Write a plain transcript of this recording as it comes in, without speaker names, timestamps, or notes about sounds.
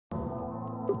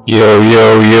Yo,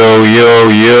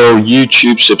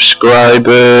 YouTube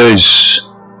subscribers,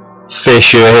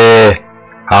 Fisher here.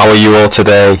 How are you all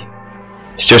today?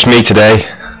 It's just me today.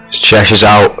 Chesh is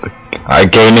out at a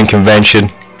gaming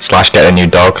convention / get a new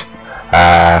dog.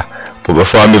 But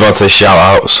before I move on to the shout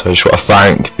outs, I just want to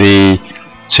thank the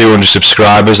 200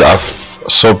 subscribers that have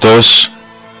subbed us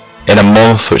in a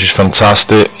month, which is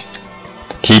fantastic.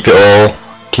 Keep it all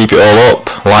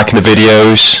up, liking the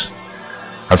videos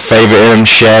and favouriting them,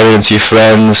 sharing them to your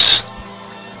friends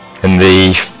in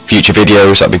the future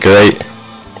videos. That'd be great.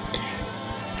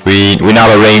 We now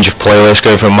have a range of playlists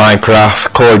going from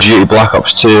Minecraft, Call of Duty, Black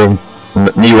Ops 2,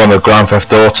 and new one with Grand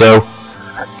Theft Auto.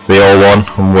 They all won,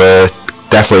 and we're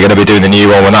definitely going to be doing the new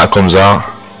one when that comes out.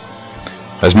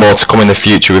 There's more to come in the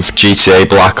future with GTA,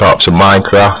 Black Ops and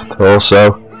Minecraft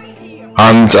also.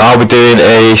 And I'll be doing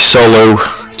a solo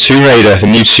Tomb Raider, the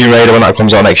new Tomb Raider, when that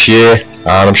comes out next year. And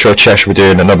I'm sure Chesh will be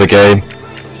doing another game.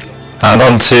 And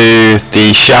on to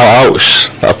the shout outs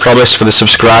that I promised for the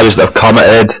subscribers that have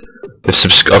commented. They've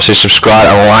obviously subscribed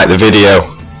and liked the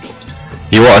video.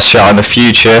 You want a shout out in the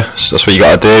future, so that's what you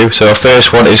got to do. So our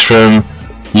first one is from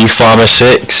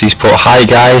YouFarmer6. He's put, "Hi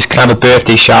guys, can I have a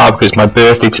birthday shout out because it's my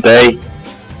birthday today,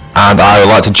 and I would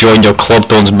like to join your club,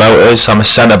 Duns Motors. I'm a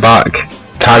centre back,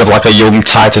 kind of like a young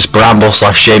Titus Bramble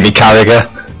 / Jamie Carragher.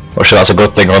 Not sure that's a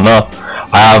good thing or not.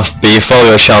 I have been following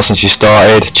your channel since you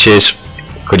started. Cheers,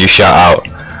 could you shout out?"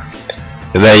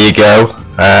 There you go.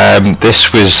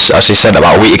 This was actually sent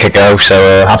about a week ago,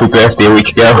 so happy birthday a week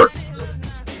ago.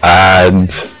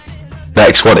 And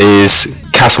next one is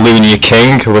Catalonia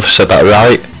King, if I've said that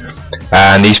right.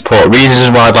 And he's put, "Reasons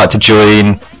why I'd like to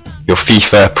join your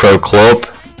FIFA Pro Club.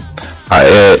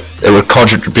 It would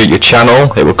contribute your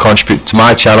channel, it would contribute to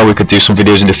my channel, we could do some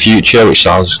videos in the future," which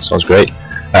sounds great.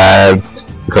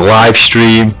 We could live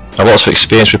stream. I have lots of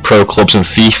experience with pro clubs and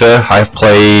FIFA. I've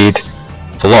played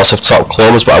for lots of top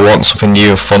clubs, but I want something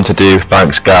new and fun to do.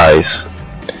 Thanks guys.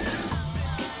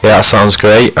 Yeah, that sounds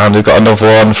great. And we've got another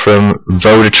one from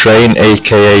Vodatrain,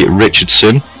 aka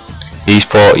Richardson. He's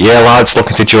put, "Yeah lads,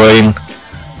 looking to join.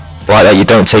 Like that you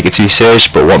don't take it too serious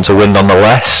but want to win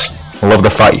nonetheless. I love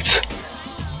the fact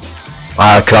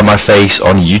I can have my face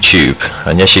on YouTube."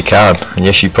 And yes you can, and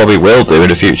yes you probably will do in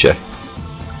the future.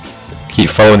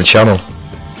 Keep following the channel.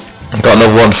 I've got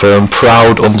another one from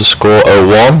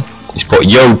Proud_01. He's put,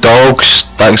 "Yo dogs,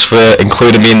 thanks for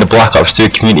including me in the Black Ops 2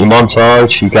 community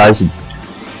montage. You guys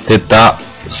did that.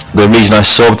 It's the reason I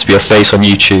subbed, to be a face on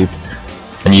YouTube.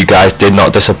 And you guys did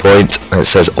not disappoint." And it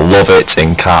says "love it"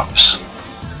 in caps.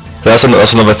 So that's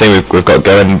another thing we've got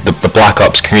going, the Black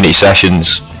Ops community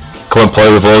sessions. Come and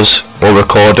play with us, we'll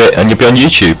record it and you'll be on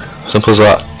YouTube. Simple as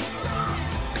that.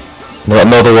 We've got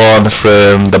another one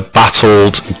from the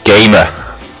Battled Gamer.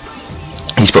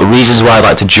 He's got, "Reasons why I'd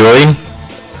like to join.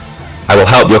 I will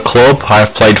help your club. I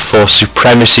have played for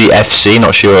Supremacy FC,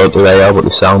 not sure who they are, but they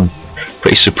sound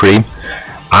pretty supreme.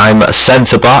 I'm a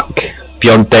centre back, be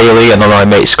on daily and none of my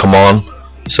mates come on.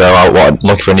 So I'm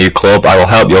looking for a new club. I will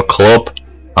help your club.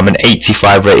 I'm an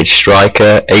 85 rated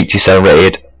striker, 87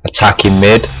 rated attacking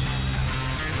mid."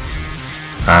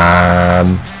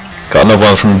 Got another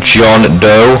one from John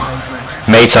Doe.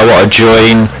 "Mate, I want to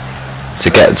join to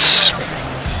get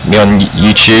me on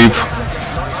YouTube.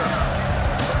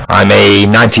 I'm a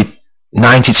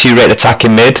 92 rated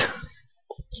attacking mid."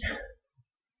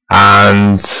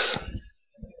 And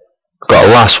got a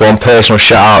last one, personal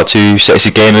shout out to Sexy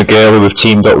Gamer Girl, who we've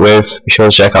teamed up with. Be sure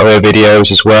to check out her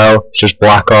videos as well. It's just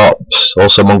Black Ops,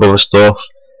 also among other stuff.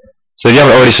 So if you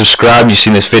haven't already subscribed and you've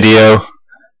seen this video,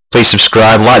 please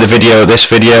subscribe, like the video, this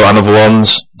video and other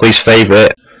ones, please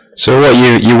favourite. So what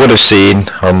you would have seen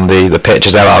on the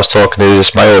pictures there that I was talking to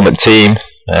is my ultimate team.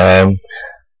 I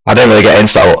don't really get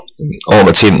into that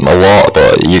ultimate team a lot,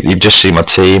 but you've just seen my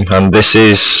team, and this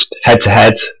is head to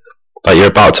head that you're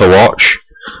about to watch.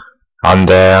 And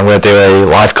I'm going to do a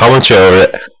live commentary over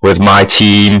it with my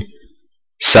team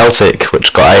Celtic,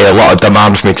 which got a lot of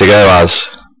demand for me to go as.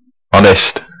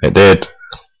 Honest, it did.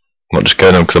 I'm not just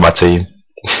going on because of my team.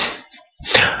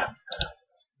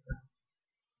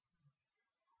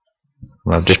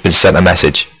 I've just been sent a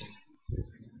message.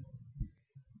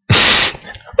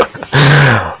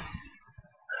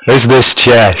 Who's this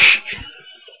Chesh?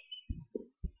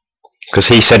 Because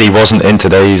he said he wasn't in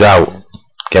today, he's out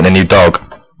getting a new dog.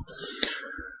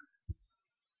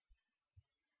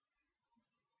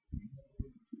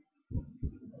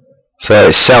 So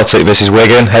it's Celtic versus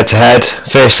Wigan, head to head.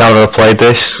 First time I've ever played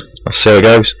this. Let's see how it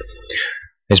goes.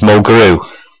 There's Mulgrew,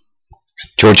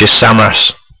 Georgios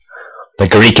Samaras, the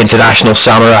Greek international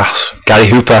Samaras, Gary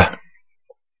Hooper,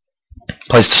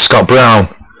 plays to Scott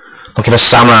Brown, Looking for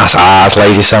Samaras. Ah, it's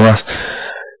lazy Samaras.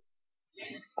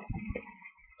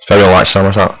 It's very unlike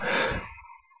Samaras, that.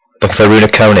 Looking for Runa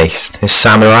Kone. It's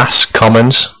Samaras,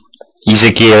 Commons,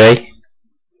 Izagiri,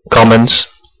 Commons.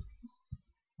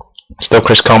 Still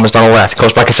Chris Commons down the left.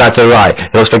 Goes back inside to the right.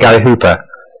 He looks for Gary Hooper.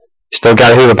 Still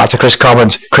Gary Hooper, back to Chris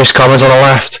Commons. Chris Commons on the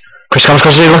left. Chris Commons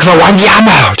crosses in, looking for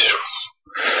Wanyama.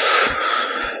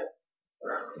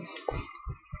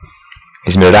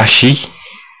 Is Mirashi.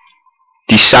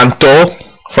 Di Santo.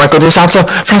 Franco Di Santo.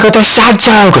 Franco Di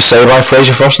Santo. Good save by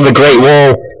Fraser Frost on the Great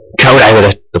Wall. Kodak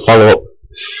with the follow-up.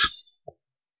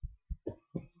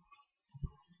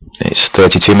 It's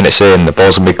 32 minutes in. The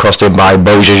ball's going to be crossed in by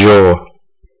Beaujajor.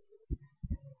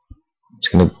 He's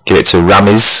going to give it to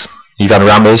Ramis. Ivan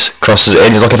Ramis crosses it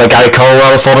in. He's looking for Gary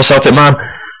Colwell, the former Celtic man.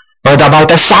 Oh, down by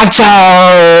Di Santo.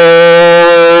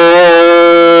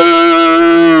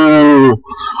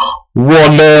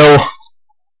 1-0.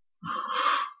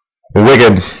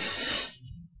 Wigan.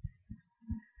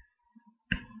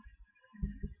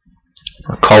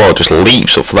 Colwell just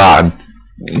leaps up for that and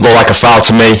looked like a foul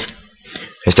to me.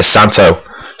 It's Di Santo.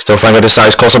 Still Franco Di Santo.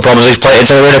 He's caused some problems. He's played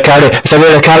into the Runa Kone. It's the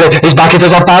Runa Kone. He's back into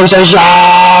the bounce.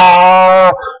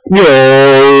 No.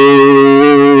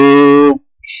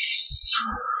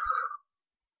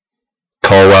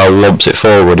 Colwell lumps it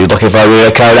forward. He's looking for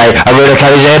Runa Kone. And Runa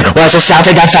Kone's in. Where's the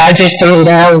Celtic defence? It's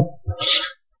 3-0.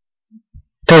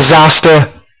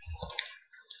 Disaster.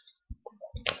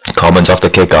 Commons off the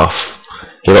kick-off.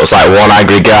 He looks like one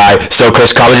angry guy. Still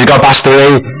Chris Commons. He's gone past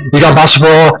 3. He's gone past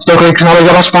 4. Still Chris Commons. He's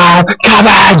gone past 5.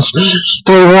 Commons!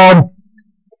 3-1.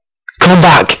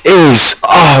 Comeback is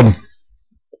on.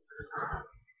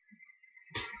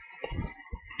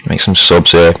 Make some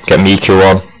subs here. Get Miku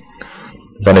on.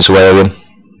 Venezuelan.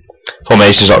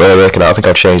 Formation's not really working out. I think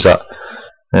I'll change that.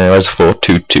 Where's the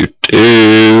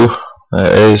 4-2-2-2? There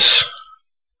it is.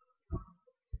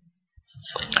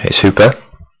 It's Hooper.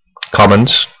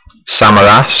 Commons.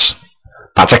 Samaras.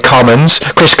 Back to Commons.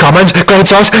 Chris Commons. Great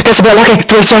toss. Gets a bit lucky.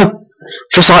 3-2.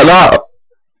 Just like that.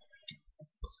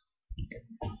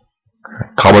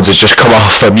 Commons has just come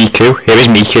off for Miku. Here is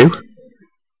Miku.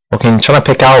 Looking, trying to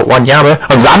pick out Wanyama.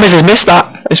 And Ramis has missed that.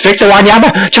 It's Victor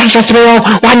Wanyama. Chance for 3-0.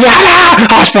 Wanyama!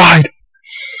 Offside.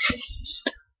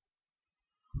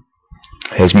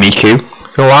 Here's Miku.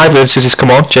 Alive. This is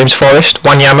come on. James Forrest.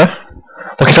 Wanyama.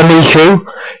 Looking for Miku.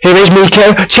 Here is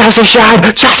Miku. Chance to shine.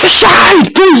 Chance to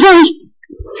shine.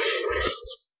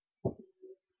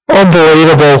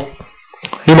 Unbelievable.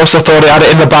 He must have thought he had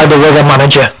it in the bag, the weather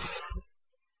manager.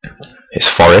 It's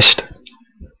Forrest.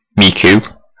 Miku.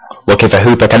 Looking for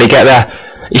Hooper. Can he get there?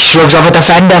 He shrugs off a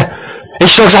defender. He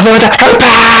shrugs off a defender.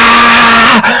 Hooper!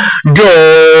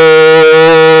 Goal!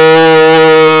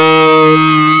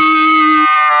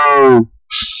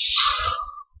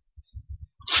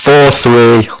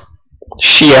 4-3.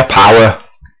 Sheer power.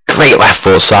 Great left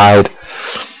foot side.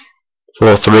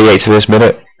 4-3, 8 to this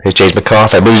minute. Here's James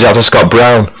McCarthy. Moves out to Scott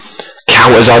Brown.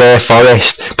 Counters on here.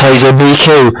 Forrest. Plays in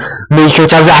Miku. Miku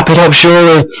to wrap it up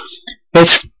surely.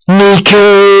 It's Miku!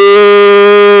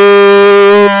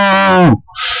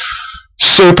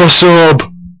 Super sub!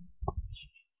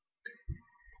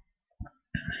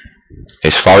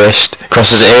 It's Forrest.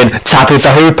 Crosses it in. Tapping for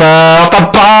Hooper. Off the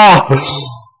bar!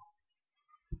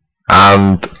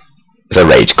 And it's a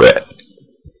rage quit.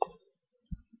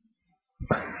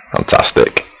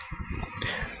 Fantastic.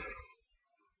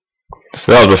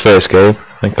 So that was my first game.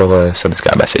 I think I'll send this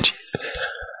guy a message.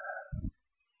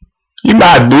 You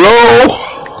mad, bro?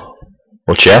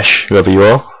 Or Chesh, whoever you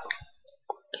are.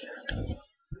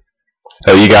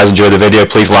 Hope you guys enjoyed the video.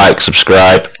 Please like,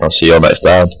 subscribe. I'll see you all next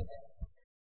time.